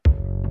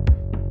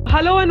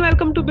Hello and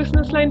welcome to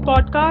Business Line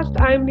Podcast.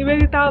 I am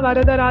Nivedita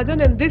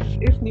Varadarajan and this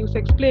is News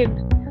Explained.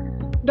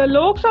 The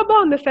Lok Sabha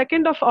on the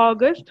 2nd of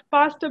August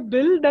passed a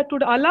bill that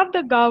would allow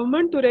the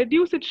government to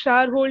reduce its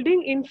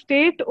shareholding in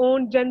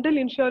state-owned general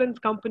insurance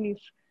companies.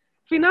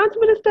 Finance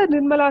Minister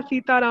Nirmala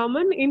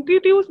Sitharaman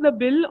introduced the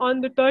bill on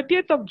the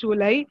 30th of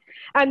July,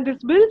 and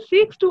this bill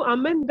seeks to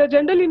amend the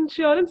General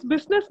Insurance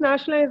Business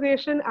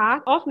Nationalization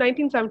Act of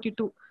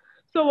 1972.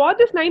 So, what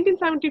this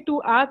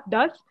 1972 Act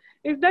does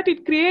is that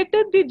it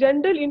created the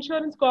General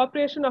Insurance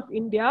Corporation of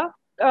India,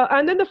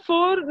 and then the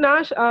four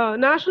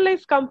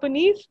nationalized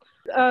companies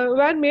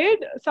were made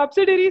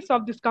subsidiaries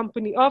of this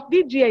company, of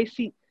the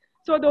GIC.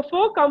 So the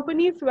four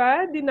companies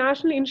were the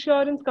National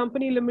Insurance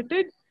Company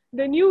Limited,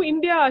 the New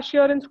India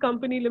Assurance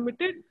Company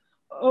Limited,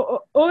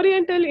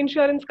 Oriental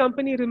Insurance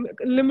Company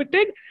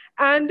Limited,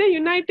 and the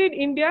United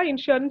India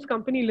Insurance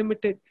Company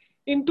Limited.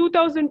 In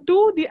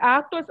 2002, the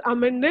act was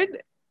amended,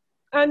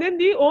 and then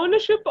the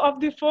ownership of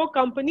the four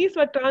companies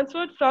were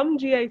transferred from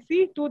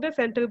GIC to the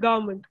central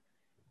government.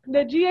 The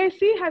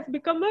GIC has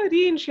become a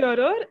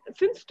reinsurer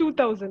since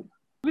 2000.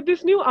 With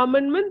this new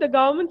amendment, the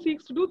government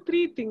seeks to do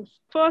three things.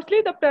 Firstly,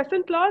 the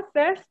present law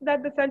says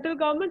that the central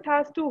government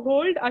has to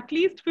hold at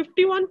least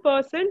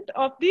 51%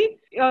 of the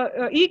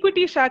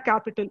equity share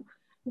capital.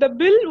 The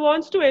bill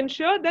wants to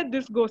ensure that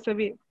this goes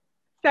away.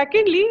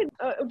 Secondly,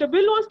 the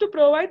bill wants to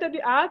provide that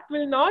the act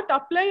will not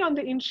apply on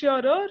the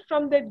insurer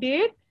from the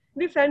date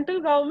the central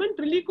government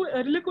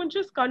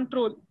relinquishes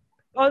control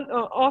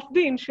of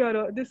the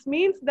insurer. This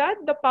means that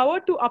the power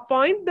to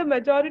appoint the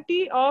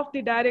majority of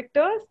the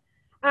directors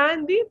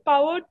and the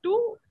power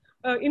to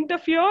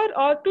interfere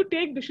or to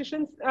take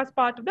decisions as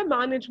part of the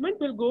management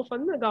will go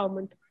from the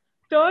government.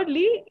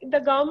 Thirdly,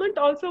 the government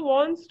also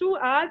wants to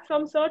add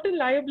some certain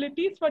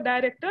liabilities for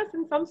directors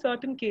in some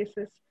certain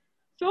cases.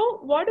 So,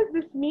 what does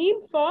this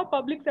mean for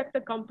public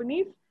sector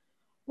companies?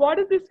 What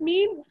does this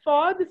mean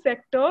for the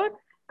sector?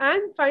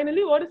 And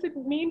finally, what does it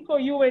mean for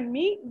you and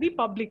me, the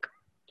public?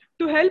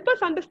 To help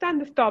us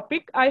understand this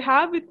topic, I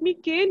have with me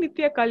K.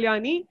 Nithya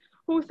Kalyani,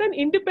 who's an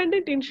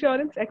independent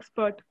insurance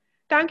expert.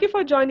 Thank you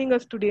for joining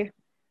us today.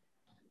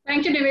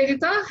 Thank you,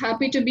 Nivedita.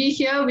 Happy to be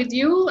here with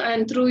you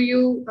and through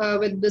you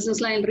with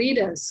Business Line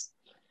readers.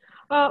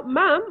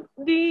 Ma'am,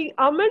 the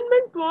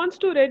amendment wants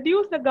to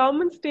reduce the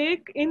government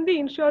stake in the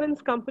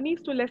insurance companies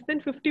to less than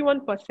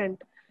 51%.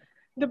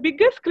 The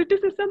biggest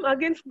criticism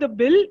against the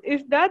bill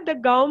is that the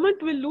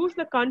government will lose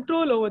the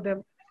control over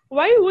them.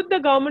 Why would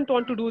the government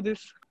want to do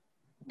this?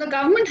 The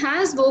government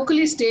has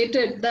vocally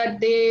stated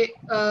that they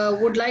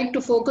would like to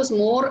focus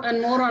more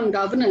and more on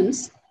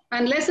governance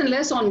and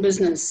less on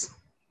business.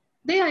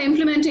 They are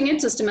implementing it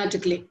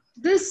systematically.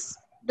 This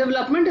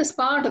development is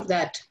part of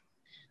that.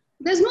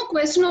 There's no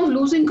question of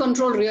losing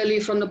control really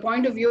from the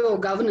point of view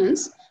of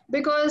governance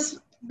because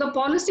the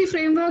policy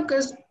framework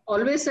is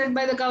always set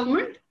by the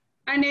government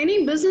and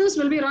any business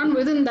will be run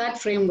within that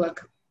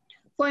framework.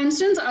 For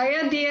instance,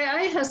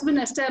 IRDAI has been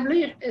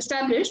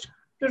established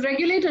to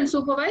regulate and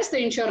supervise the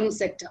insurance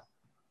sector.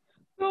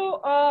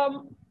 So,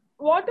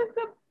 what is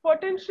the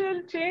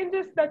potential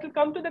changes that will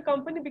come to the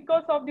company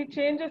because of the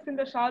changes in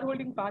the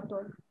shareholding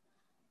pattern?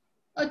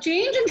 A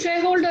change in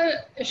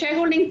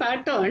shareholding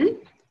pattern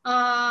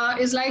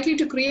is likely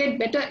to create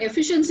better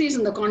efficiencies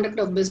in the conduct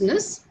of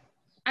business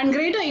and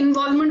greater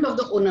involvement of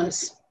the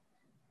owners.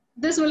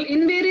 This will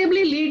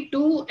invariably lead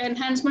to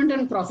enhancement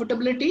in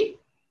profitability,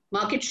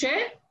 market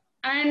share,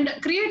 and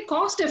create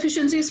cost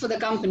efficiencies for the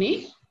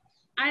company.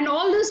 And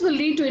all this will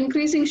lead to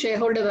increasing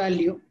shareholder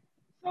value.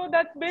 So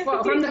that's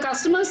basically... From the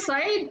customer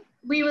side,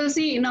 we will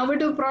see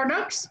innovative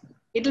products.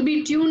 It will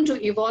be tuned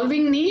to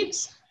evolving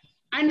needs.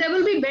 And there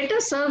will be better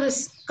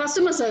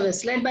customer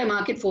service led by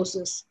market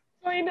forces.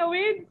 So in a way,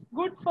 it's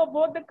good for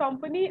both the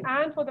company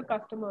and for the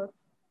customers.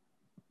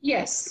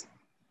 Yes.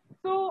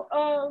 So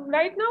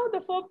right now,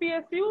 the four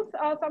PSUs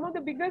are some of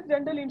the biggest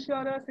general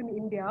insurers in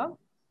India.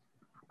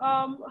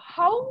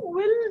 How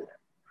will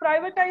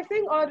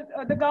privatizing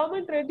or the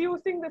government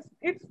reducing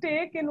its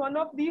stake in one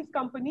of these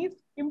companies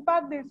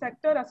impact the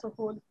sector as a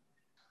whole?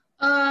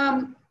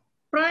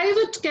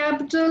 Private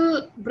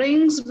capital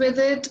brings with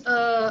it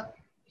a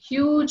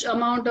huge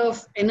amount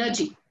of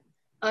energy.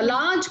 A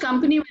large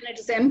company, when it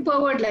is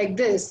empowered like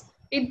this,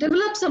 it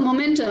develops a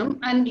momentum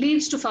and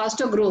leads to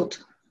faster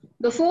growth.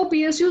 The four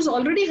PSUs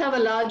already have a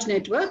large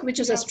network, which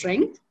is a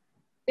strength.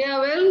 They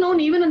are well known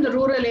even in the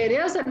rural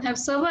areas and have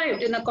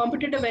survived in a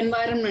competitive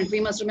environment. We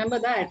must remember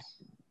that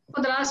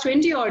for the last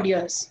 20 odd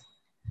years.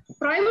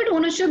 Private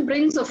ownership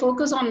brings a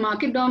focus on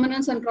market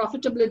dominance and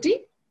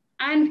profitability,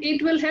 and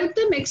it will help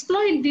them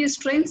exploit these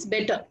strengths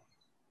better.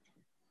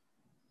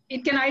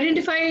 It can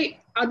identify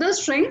other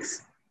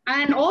strengths,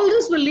 and all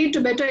this will lead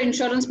to better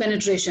insurance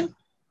penetration.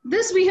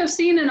 This we have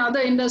seen in other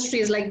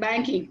industries like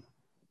banking.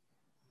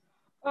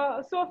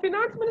 So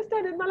Finance Minister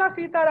Nirmala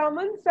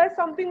Sitharaman says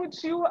something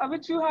which you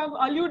have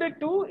alluded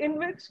to, in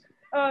which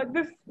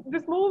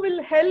this move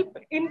will help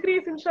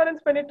increase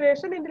insurance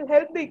penetration and will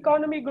help the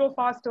economy grow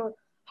faster.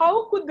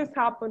 How could this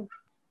happen?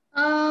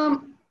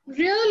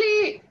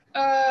 Really,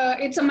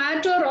 it's a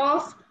matter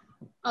of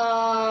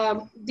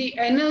the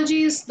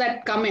energies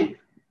that come in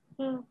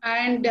Hmm.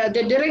 and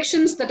the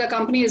directions that a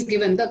company is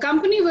given. The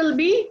company will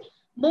be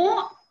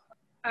more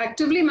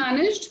actively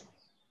managed,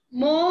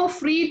 more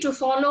free to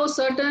follow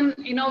certain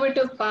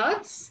innovative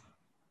paths,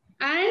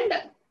 and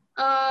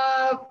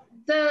uh,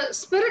 the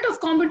spirit of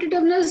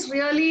competitiveness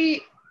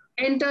really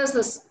enters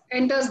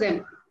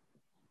them.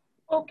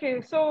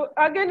 Okay, so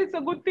again, it's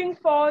a good thing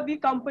for the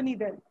company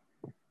then.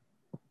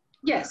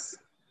 Yes.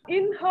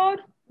 In her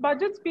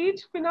budget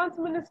speech, Finance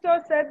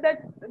Minister said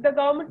that the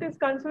government is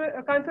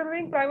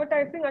considering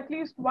privatizing at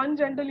least one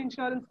general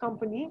insurance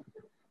company.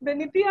 The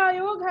Niti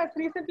Aayog has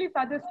recently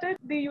suggested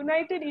the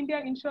United India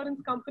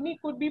Insurance Company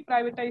could be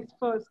privatized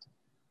first.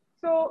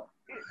 So,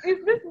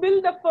 is this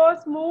bill the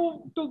first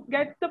move to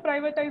get the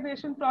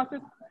privatization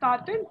process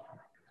started?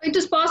 It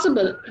is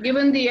possible.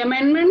 Given the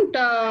amendment,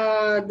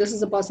 this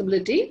is a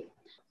possibility.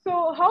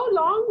 So, how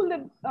long will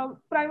the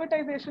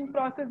privatization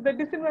process, the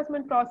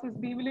disinvestment process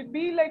be? Will it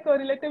be like a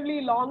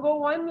relatively longer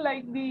one,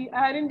 like the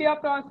Air India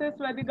process,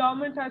 where the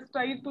government has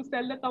tried to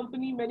sell the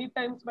company many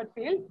times but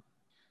failed?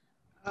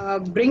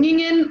 Bringing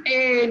in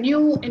a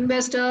new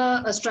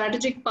investor, a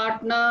strategic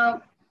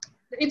partner,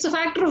 it's a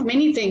factor of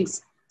many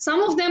things.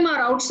 Some of them are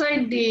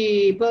outside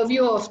the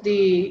purview of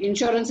the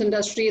insurance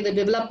industry, the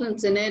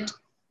developments in it,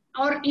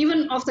 or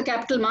even of the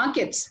capital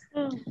markets.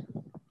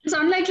 It's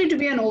unlikely to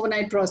be an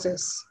overnight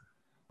process.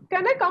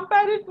 Can I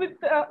compare it with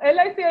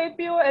LIC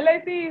IPO?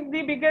 LIC is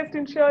the biggest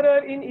insurer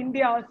in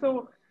India,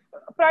 so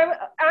private,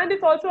 and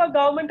it's also a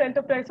government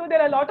enterprise. So there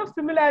are a lot of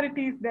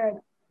similarities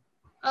there.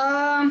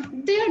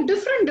 They are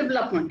different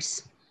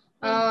developments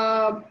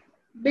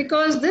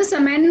because this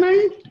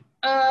amendment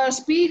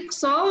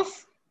speaks of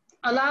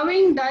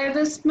allowing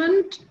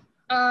divestment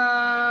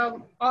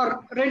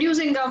or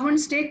reducing government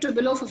stake to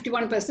below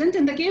 51%.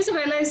 In the case of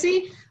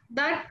LIC,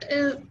 that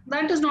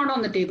is not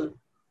on the table.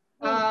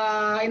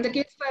 In the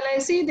case of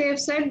LIC, they have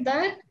said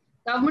that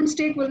government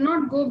stake will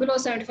not go below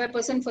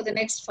 75% for the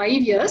next 5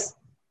 years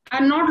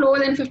and not lower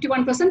than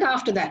 51%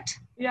 after that.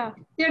 Yeah.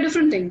 They are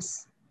different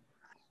things.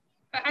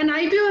 An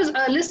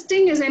IPO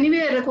listing is anyway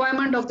a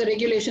requirement of the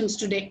regulations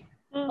today.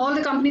 All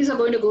the companies are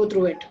going to go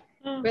through it,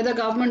 whether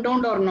government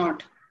owned or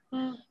not.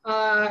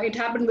 It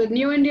happened with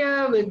New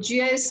India, with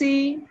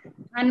GIC,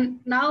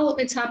 and now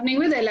it's happening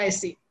with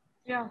LIC.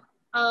 Yeah.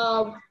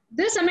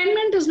 This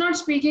amendment is not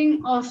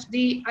speaking of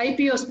the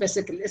IPO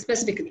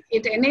specifically.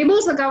 It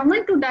enables the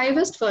government to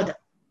divest further.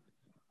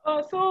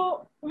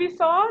 So we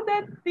saw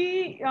that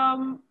the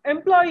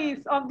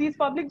employees of these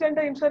public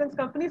gender insurance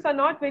companies are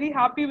not very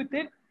happy with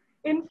it.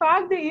 In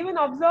fact, they even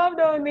observed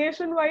a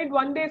nationwide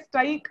one-day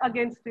strike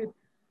against it.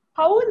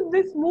 How will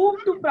this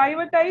move to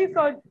privatize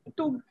or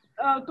to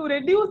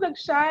reduce the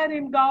share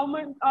in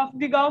government of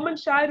the government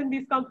share in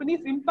these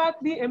companies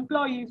impact the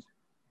employees?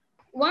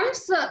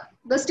 Once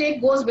the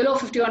stake goes below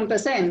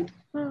 51%,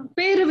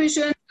 pay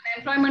revisions and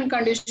employment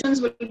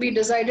conditions will be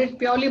decided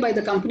purely by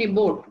the company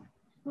board.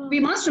 We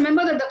must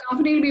remember that the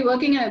company will be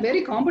working in a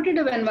very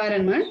competitive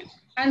environment,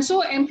 and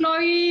so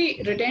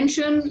employee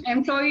retention,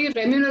 employee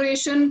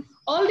remuneration,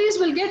 all these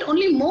will get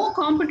only more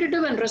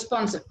competitive and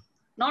responsive,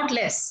 not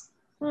less.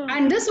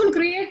 And this will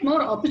create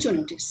more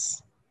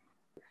opportunities.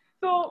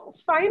 So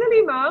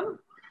finally, ma'am,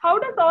 how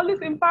does all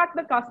this impact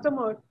the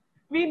customer?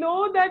 We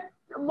know that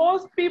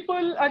most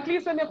people, at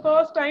least when they're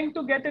first trying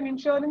to get an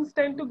insurance,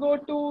 tend to go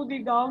to the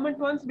government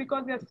ones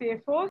because they're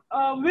safer.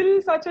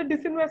 Will such a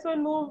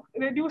disinvestment move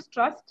reduce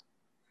trust?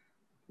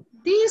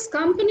 These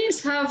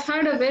companies have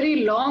had a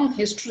very long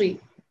history.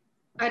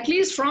 At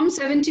least from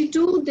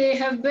 72, they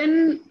have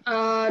been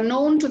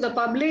known to the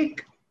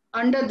public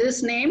under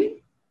this name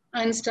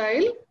and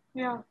style.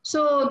 Yeah.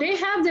 So they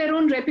have their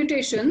own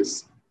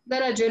reputations.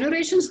 There are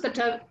generations that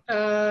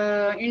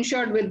have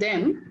insured with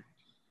them.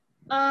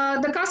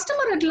 The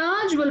customer at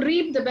large will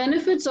reap the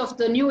benefits of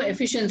the new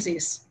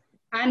efficiencies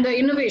and the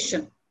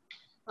innovation.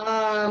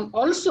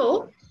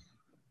 Also,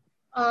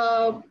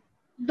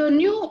 the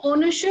new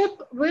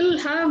ownership will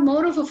have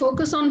more of a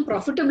focus on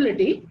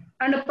profitability,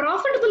 and a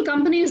profitable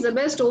company is the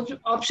best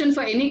option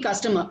for any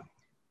customer.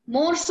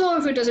 More so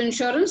if it is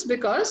insurance,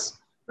 because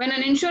when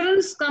an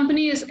insurance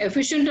company is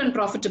efficient and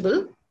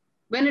profitable,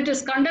 when it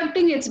is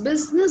conducting its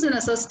business in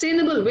a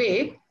sustainable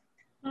way,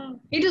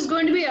 it is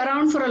going to be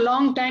around for a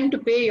long time to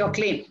pay your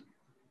claim.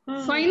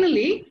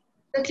 Finally,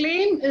 the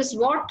claim is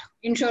what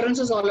insurance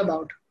is all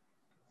about.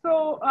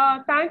 So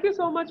thank you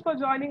so much for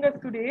joining us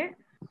today.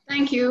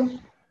 Thank you.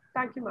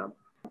 Thank you, ma'am.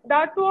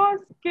 That was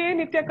K.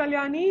 Nitya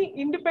Kalyani,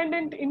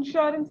 independent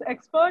insurance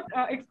expert,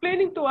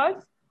 explaining to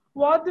us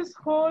what this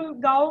whole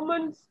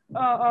government's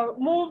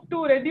move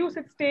to reduce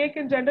its stake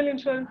in general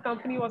insurance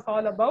company was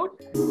all about.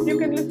 You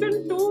can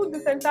listen to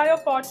this entire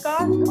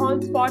podcast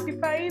on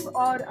Spotify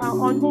or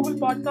on Google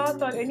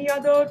Podcasts or any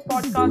other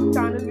podcast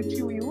channel which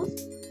you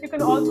use. You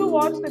can also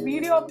watch the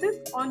video of this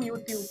on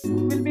YouTube.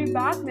 We'll be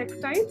back next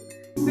time.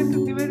 This is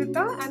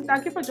Nivedita, and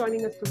thank you for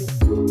joining us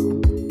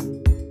today.